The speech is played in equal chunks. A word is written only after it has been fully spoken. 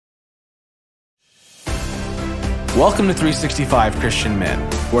Welcome to 365 Christian Men,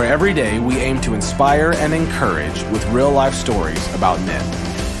 where every day we aim to inspire and encourage with real-life stories about men.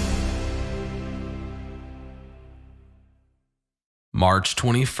 March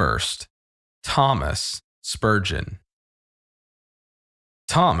 21st, Thomas Spurgeon.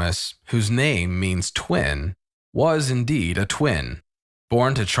 Thomas, whose name means twin, was indeed a twin,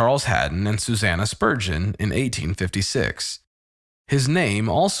 born to Charles Haddon and Susannah Spurgeon in 1856. His name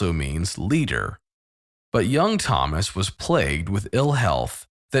also means leader. But young Thomas was plagued with ill health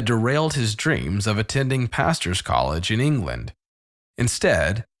that derailed his dreams of attending pastor's college in England.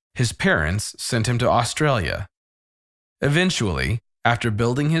 Instead, his parents sent him to Australia. Eventually, after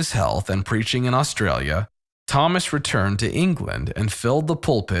building his health and preaching in Australia, Thomas returned to England and filled the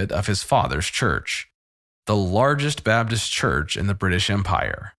pulpit of his father's church, the largest Baptist church in the British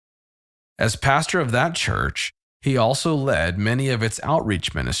Empire. As pastor of that church, he also led many of its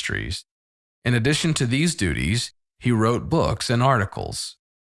outreach ministries. In addition to these duties, he wrote books and articles.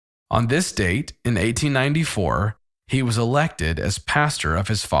 On this date, in 1894, he was elected as pastor of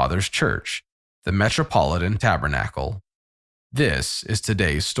his father's church, the Metropolitan Tabernacle. This is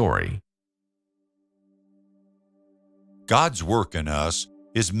today's story. God's work in us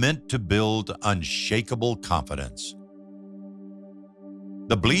is meant to build unshakable confidence.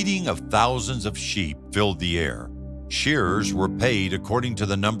 The bleating of thousands of sheep filled the air. Shearers were paid according to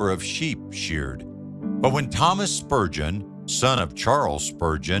the number of sheep sheared. But when Thomas Spurgeon, son of Charles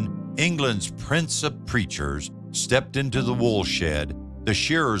Spurgeon, England's prince of preachers, stepped into the wool shed, the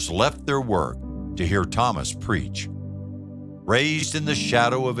shearers left their work to hear Thomas preach. Raised in the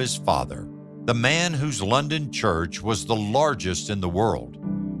shadow of his father, the man whose London church was the largest in the world,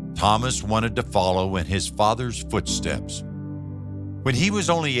 Thomas wanted to follow in his father's footsteps. When he was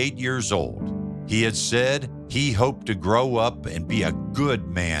only 8 years old, he had said he hoped to grow up and be a good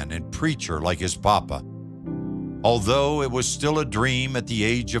man and preacher like his papa. Although it was still a dream at the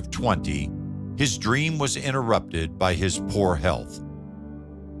age of 20, his dream was interrupted by his poor health.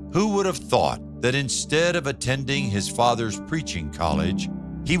 Who would have thought that instead of attending his father's preaching college,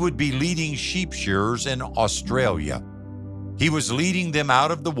 he would be leading sheep shearers in Australia? He was leading them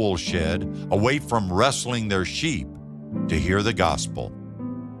out of the wool shed, away from wrestling their sheep, to hear the gospel.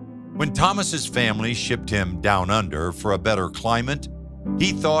 When Thomas's family shipped him down under for a better climate,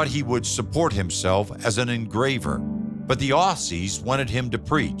 he thought he would support himself as an engraver, but the Aussies wanted him to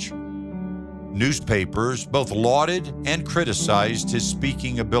preach. Newspapers both lauded and criticized his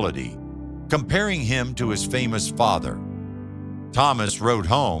speaking ability, comparing him to his famous father. Thomas wrote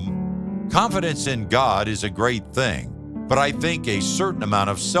home, "Confidence in God is a great thing, but I think a certain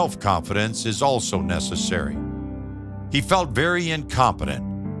amount of self-confidence is also necessary." He felt very incompetent,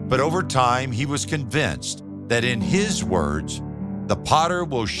 but over time he was convinced that, in his words, the potter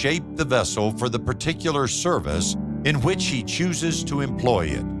will shape the vessel for the particular service in which he chooses to employ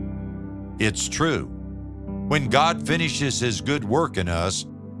it. It's true. When God finishes his good work in us,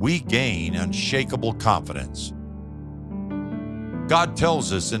 we gain unshakable confidence. God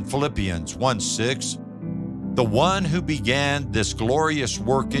tells us in Philippians 1:6, "The one who began this glorious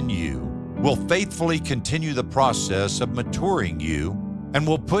work in you will faithfully continue the process of maturing you and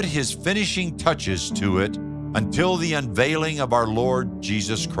will put his finishing touches to it until the unveiling of our Lord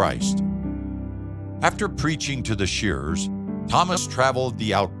Jesus Christ." After preaching to the shearers, Thomas traveled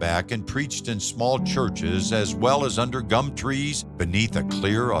the outback and preached in small churches as well as under gum trees beneath a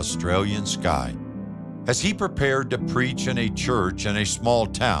clear Australian sky. As he prepared to preach in a church in a small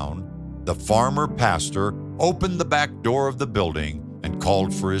town, the farmer pastor opened the back door of the building and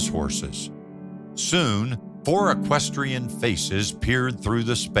called for his horses. Soon, 4 equestrian faces peered through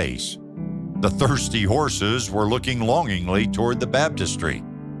the space. The thirsty horses were looking longingly toward the baptistry.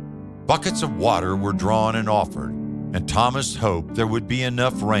 Buckets of water were drawn and offered, and Thomas hoped there would be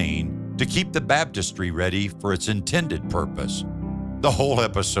enough rain to keep the baptistry ready for its intended purpose. The whole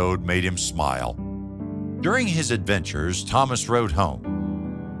episode made him smile. During his adventures, Thomas wrote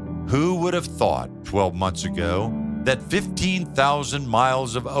home, "Who would have thought 12 months ago that 15,000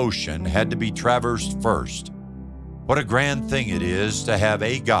 miles of ocean had to be traversed first? What a grand thing it is to have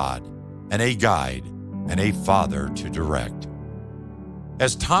a God and a guide and a father to direct."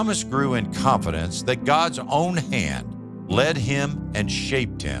 As Thomas grew in confidence that God's own hand led him and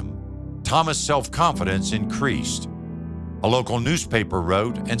shaped him, Thomas' self-confidence increased. A local newspaper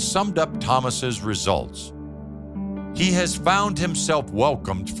wrote and summed up Thomas's results. "He has found himself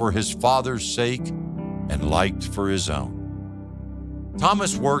welcomed for his father's sake and liked for his own."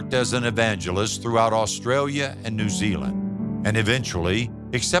 Thomas worked as an evangelist throughout Australia and New Zealand, and eventually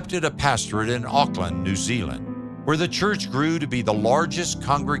accepted a pastorate in Auckland, New Zealand, where the church grew to be the largest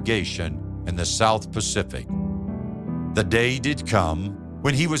congregation in the South Pacific. The day did come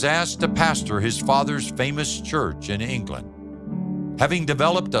when he was asked to pastor his father's famous church in England. Having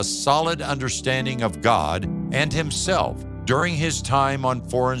developed a solid understanding of God and himself during his time on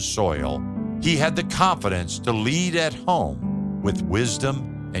foreign soil, he had the confidence to lead at home with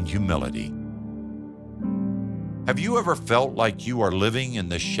wisdom and humility. Have you ever felt like you are living in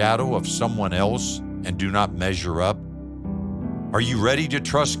the shadow of someone else and do not measure up? Are you ready to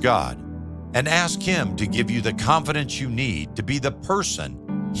trust God and ask Him to give you the confidence you need to be the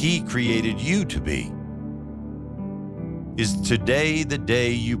person He created you to be? Is today the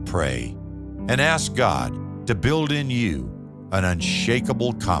day you pray and ask God to build in you an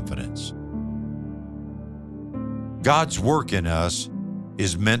unshakable confidence? God's work in us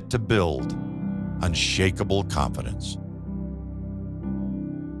is meant to build unshakable confidence.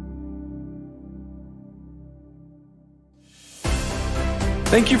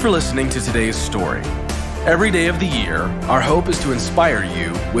 Thank you for listening to today's story. Every day of the year, our hope is to inspire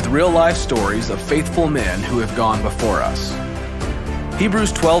you with real-life stories of faithful men who have gone before us.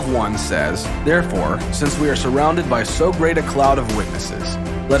 Hebrews 12:1 says, "Therefore, since we are surrounded by so great a cloud of witnesses,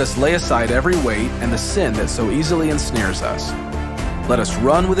 let us lay aside every weight and the sin that so easily ensnares us. Let us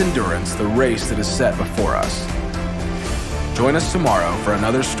run with endurance the race that is set before us." Join us tomorrow for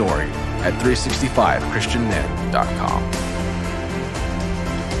another story at 365christianmen.com.